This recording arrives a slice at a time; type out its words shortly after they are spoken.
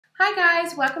Hi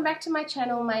guys, welcome back to my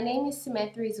channel. My name is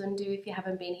Samantha Izundu if you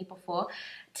haven't been here before.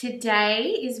 Today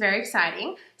is very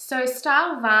exciting. So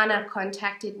Stylevana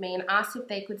contacted me and asked if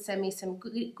they could send me some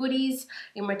goodies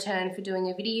in return for doing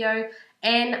a video.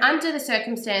 And under the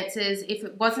circumstances, if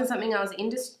it wasn't something I was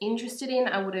interested in,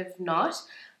 I would have not.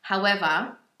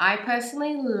 However, I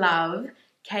personally love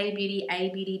K-beauty,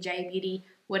 A-beauty, J-beauty,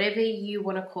 whatever you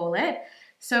want to call it.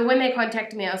 So when they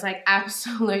contacted me, I was like,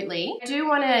 absolutely. I do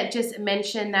want to just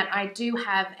mention that I do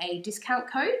have a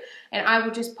discount code and I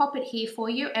will just pop it here for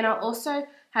you. And I'll also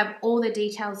have all the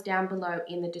details down below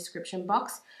in the description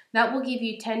box. That will give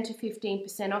you 10 to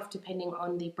 15% off depending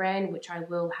on the brand, which I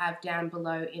will have down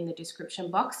below in the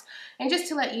description box. And just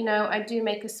to let you know, I do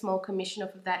make a small commission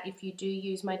off of that if you do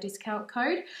use my discount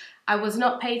code. I was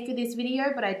not paid for this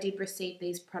video, but I did receive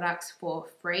these products for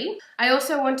free. I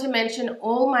also want to mention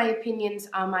all my opinions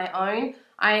are my own.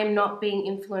 I am not being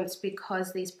influenced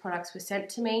because these products were sent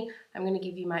to me. I'm going to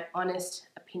give you my honest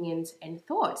opinions and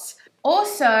thoughts.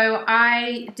 Also,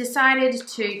 I decided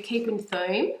to keep in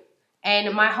theme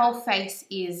and my whole face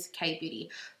is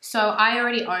K-beauty. So I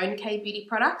already own K-beauty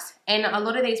products and a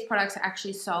lot of these products are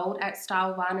actually sold at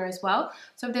Stylevana as well.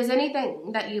 So if there's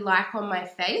anything that you like on my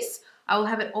face, I will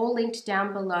have it all linked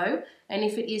down below, and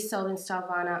if it is sold in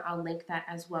Stylevana, I'll link that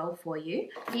as well for you.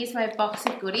 Here's my box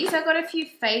of goodies. I got a few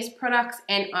face products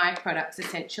and eye products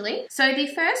essentially. So the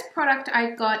first product I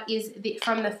got is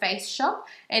from the Face Shop,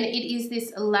 and it is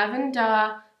this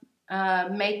lavender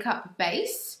makeup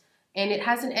base, and it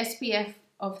has an SPF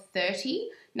of 30.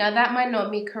 Now that might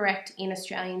not be correct in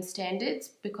Australian standards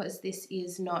because this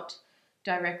is not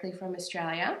directly from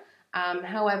Australia.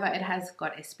 However, it has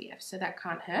got SPF, so that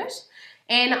can't hurt.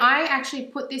 And I actually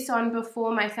put this on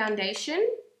before my foundation.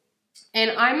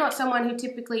 And I'm not someone who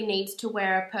typically needs to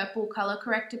wear a purple color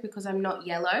corrector because I'm not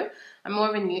yellow. I'm more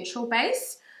of a neutral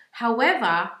base.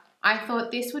 However, I thought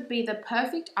this would be the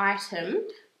perfect item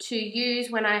to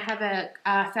use when I have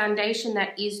a foundation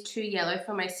that is too yellow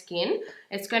for my skin.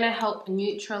 It's going to help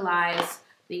neutralize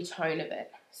the tone of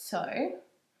it. So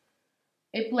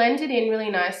it blended in really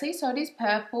nicely, so it is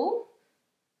purple,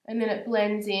 and then it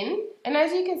blends in. And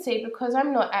as you can see, because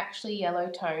I'm not actually yellow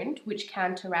toned, which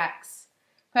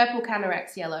purple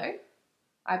counteracts yellow,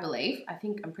 I believe.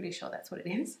 I'm pretty sure that's what it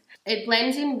is. It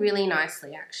blends in really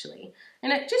nicely, actually.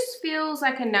 And it just feels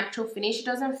like a natural finish. It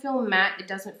doesn't feel matte, it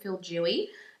doesn't feel dewy.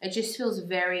 It just feels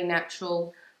very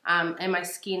natural, and my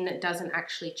skin doesn't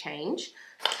actually change.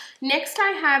 Next, I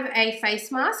have a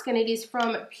face mask, and it is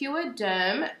from Pure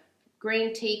Derm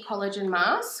Green Tea Collagen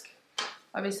Mask.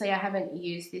 Obviously, I haven't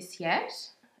used this yet.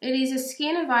 It is a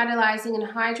skin revitalizing and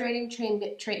hydrating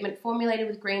treatment formulated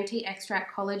with green tea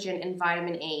extract, collagen, and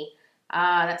vitamin E.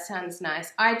 Ah, that sounds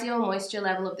nice. Ideal moisture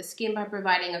level of the skin by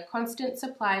providing a constant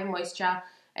supply of moisture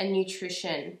and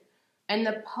nutrition. And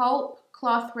the pulp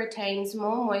cloth retains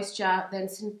more moisture than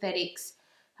synthetics,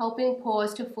 helping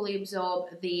pores to fully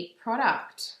absorb the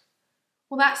product.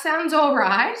 Well, that sounds all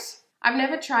right. I've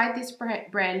never tried this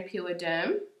brand Pure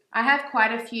Derm. I have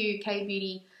quite a few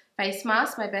K-beauty face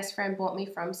masks my best friend bought me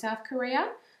from South Korea,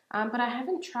 but I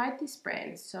haven't tried this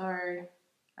brand, so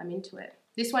I'm into it.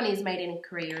 This one is made in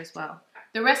Korea as well.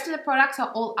 The rest of the products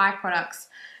are all eye products,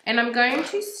 and I'm going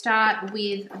to start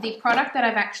with the product that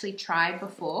I've actually tried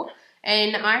before,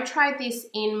 and I tried this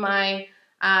in my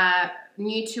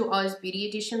New to Oz Beauty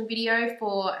Edition video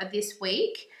for this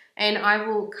week. And I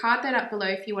will card that up below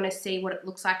if you want to see what it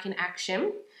looks like in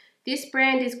action. This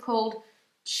brand is called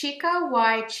Chica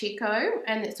Y Chico,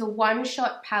 and it's a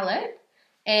one-shot palette.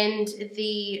 And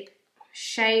the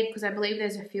shade, because I believe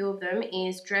there's a few of them,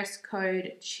 is Dress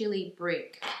Code Chili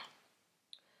Brick.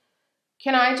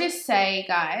 Can I just say,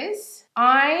 guys,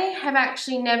 I have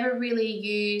actually never really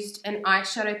used an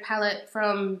eyeshadow palette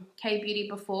from K-beauty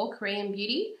before, Korean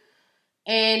beauty.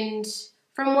 And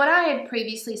from what I had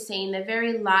previously seen, they're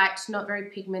very light, not very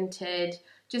pigmented,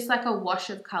 just like a wash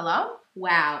of color.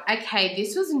 Wow, okay,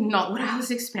 this was not what I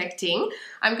was expecting.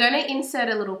 I'm going to insert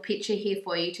a little picture here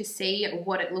for you to see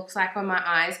what it looks like on my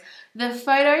eyes. The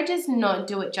photo does not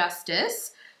do it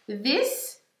justice.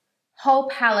 This whole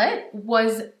palette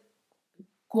was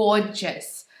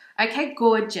gorgeous. Okay,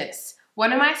 gorgeous.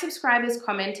 One of my subscribers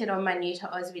commented on my New to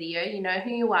Oz video, you know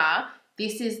who you are.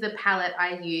 This is the palette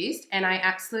I used and I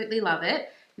absolutely love it.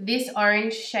 This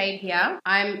orange shade here,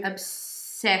 I'm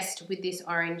obsessed with this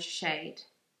orange shade.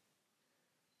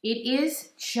 It is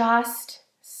just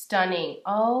stunning.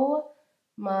 Oh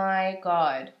my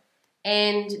God.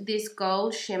 And this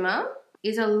gold shimmer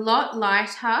is a lot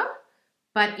lighter,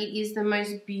 but it is the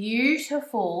most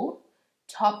beautiful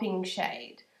topping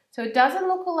shade. So it doesn't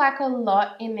look like a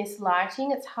lot in this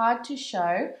lighting. It's hard to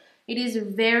show. It is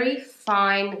very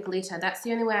fine glitter. That's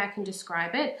the only way I can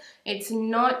describe it. It's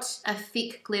not a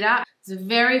thick glitter. It's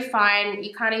very fine.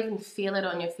 You can't even feel it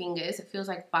on your fingers. It feels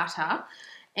like butter.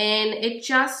 And it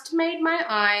just made my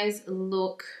eyes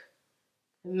look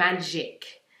magic.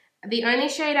 The only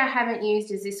shade I haven't used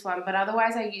is this one, but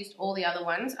otherwise I used all the other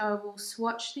ones. I will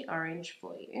swatch the orange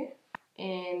for you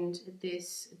and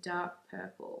this dark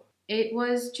purple. It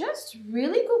was just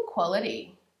really good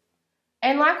quality.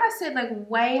 And like I said, like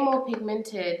way more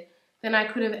pigmented than I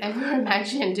could have ever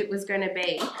imagined it was going to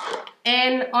be.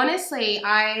 And honestly,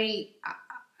 I,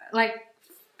 like,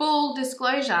 full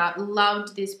disclosure,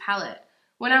 loved this palette.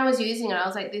 When I was using it, I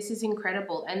was like, this is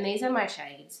incredible. And these are my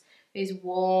shades. These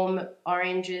warm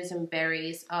oranges and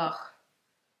berries. Oh,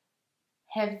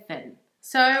 heaven.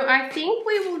 So I think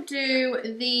we will do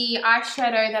the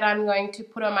eyeshadow that I'm going to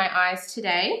put on my eyes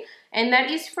today. And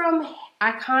that is from,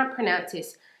 I can't pronounce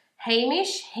this,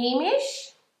 Hamish.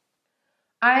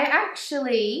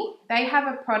 They have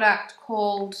a product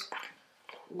called,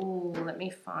 ooh, let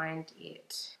me find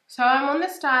it. So I'm on the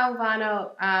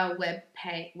Stylevana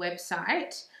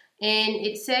website, and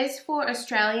it says for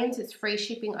Australians it's free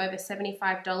shipping over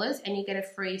 $75 and you get a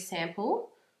free sample.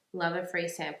 Love a free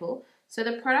sample. So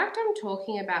the product I'm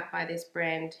talking about by this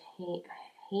brand,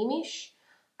 Hamish,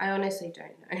 I honestly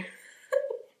don't know.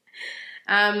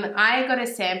 I got a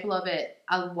sample of it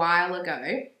a while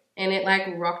ago and it like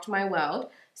rocked my world.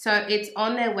 So it's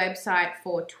on their website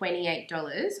for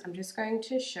 $28. I'm just going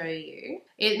to show you.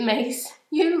 It makes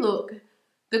you look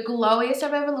the glowiest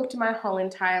I've ever looked in my whole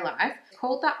entire life. It's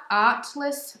called the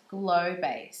Artless Glow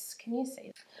Base. Can you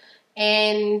see?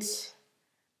 And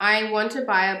I want to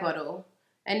buy a bottle.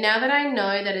 And now that I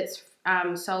know that it's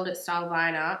sold at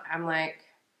Stylevana, I'm like,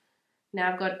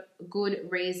 now I've got good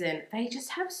reason. They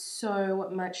just have so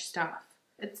much stuff.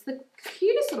 It's the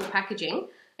cutest little packaging.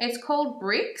 It's called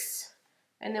Bricks.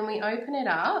 And then we open it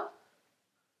up.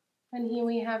 And here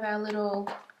we have our little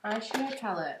eyeshadow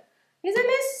palette. Isn't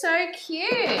this so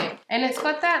cute? And it's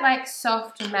got that like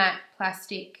soft matte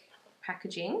plastic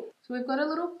packaging. So we've got a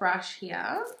little brush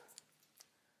here.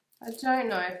 I don't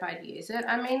know if I'd use it.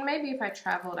 I mean, maybe if I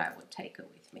traveled, I would take it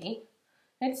with me.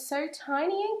 It's so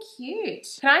tiny and cute.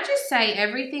 Can I just say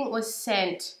everything was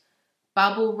sent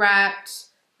bubble wrapped.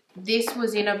 This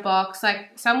was in a box.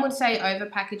 Like some would say over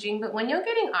packaging, but when you're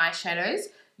getting eyeshadows,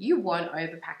 you want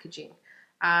over packaging.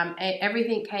 And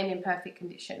everything came in perfect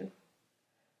condition.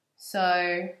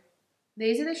 So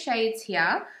these are the shades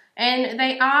here. And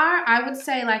they are, I would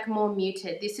say, like more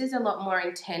muted. This is a lot more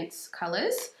intense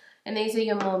colors. And these are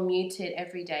your more muted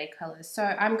everyday colors. So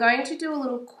I'm going to do a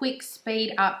little quick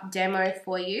speed up demo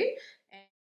for you.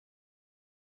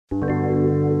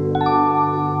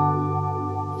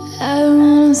 I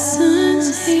want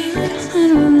something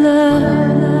kind of love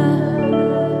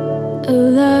to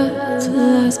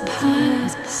last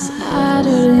past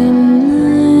Saturday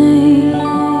night.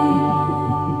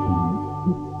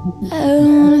 I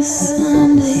want a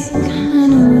Sunday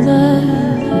kind of love.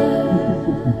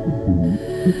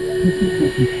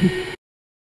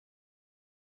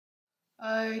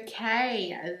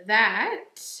 Okay,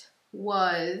 that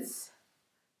was,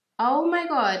 oh my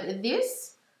god,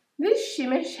 this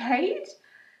shimmer shade,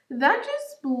 that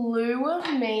just blew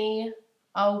me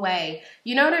away.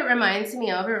 You know what it reminds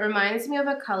me of? It reminds me of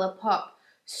a ColourPop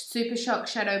Super Shock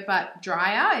shadow, but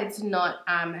drier. It's not,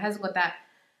 hasn't got that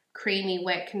creamy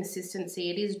wet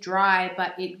consistency. It is dry,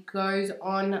 but it goes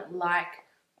on like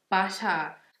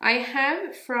butter. I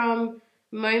have from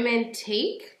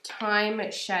Momentique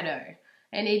Time Shadow,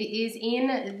 and it is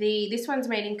in the, this one's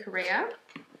made in Korea.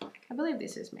 I believe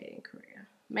this is made in Korea.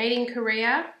 Made in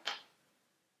Korea.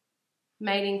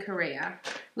 Made in Korea.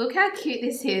 Look how cute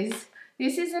this is.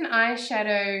 This is an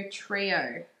eyeshadow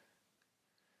trio.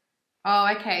 Oh,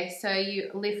 okay, so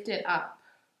you lift it up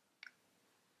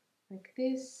like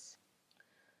this.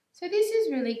 So this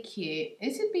is really cute.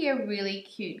 This would be a really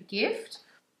cute gift.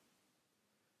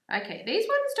 Okay, these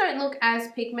ones don't look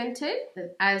as pigmented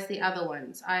as the other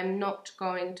ones. I'm not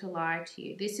going to lie to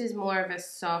you. This is more of a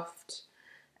soft,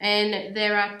 and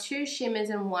there are 2 shimmers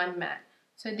and 1 matte.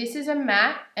 So this is a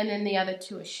matte, and then the other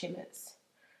 2 are shimmers.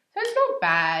 So it's not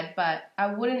bad, but I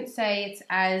wouldn't say it's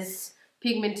as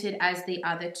pigmented as the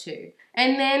other 2.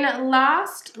 And then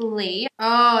lastly,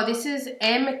 oh, this is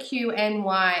MQNY.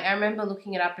 I remember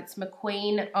looking it up. It's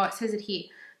McQueen, oh, it says it here,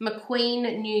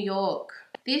 McQueen, New York.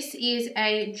 This is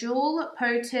a Jewel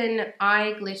Potent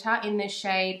Eye Glitter in the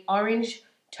shade Orange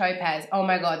Topaz. Oh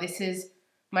my god, this is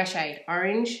my shade.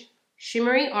 Orange,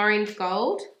 shimmery orange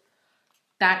gold.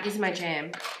 That is my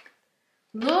jam.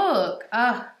 Look.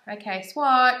 Oh, okay,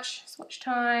 swatch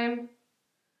time.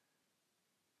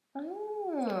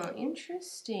 Oh,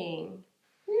 interesting.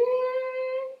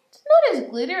 It's not as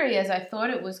glittery as I thought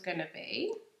it was going to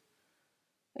be.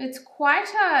 It's quite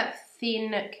a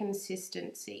thin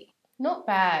consistency. Not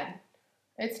bad.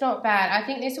 It's not bad. I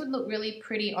think this would look really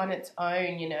pretty on its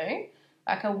own, you know,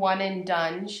 like a one and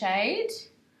done shade.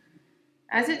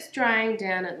 As it's drying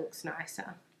down, it looks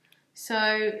nicer.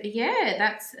 So yeah,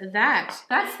 that's that.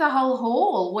 That's the whole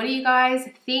haul. What do you guys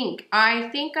think? I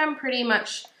think I'm pretty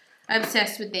much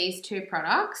obsessed with these two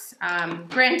products.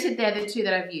 Granted, they're the two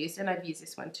that I've used, and I've used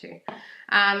this one too.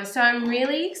 So I'm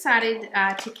really excited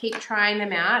to keep trying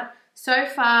them out. So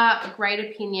far, a great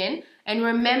opinion. And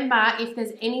remember, if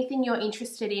there's anything you're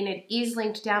interested in, it is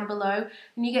linked down below,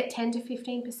 and you get 10 to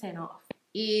 15% off.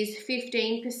 Is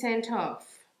 15% off.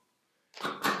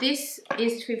 This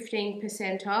is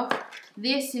 15% off.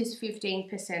 This is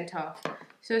 15% off.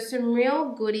 So some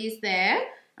real goodies there.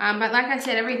 But like I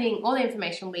said, everything, all the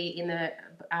information will be in the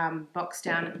box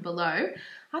down below.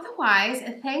 Otherwise,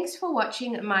 thanks for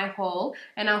watching my haul,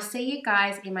 and I'll see you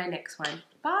guys in my next one.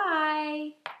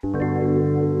 Bye.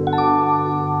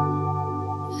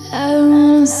 I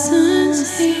want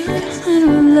something kind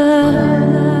of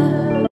love.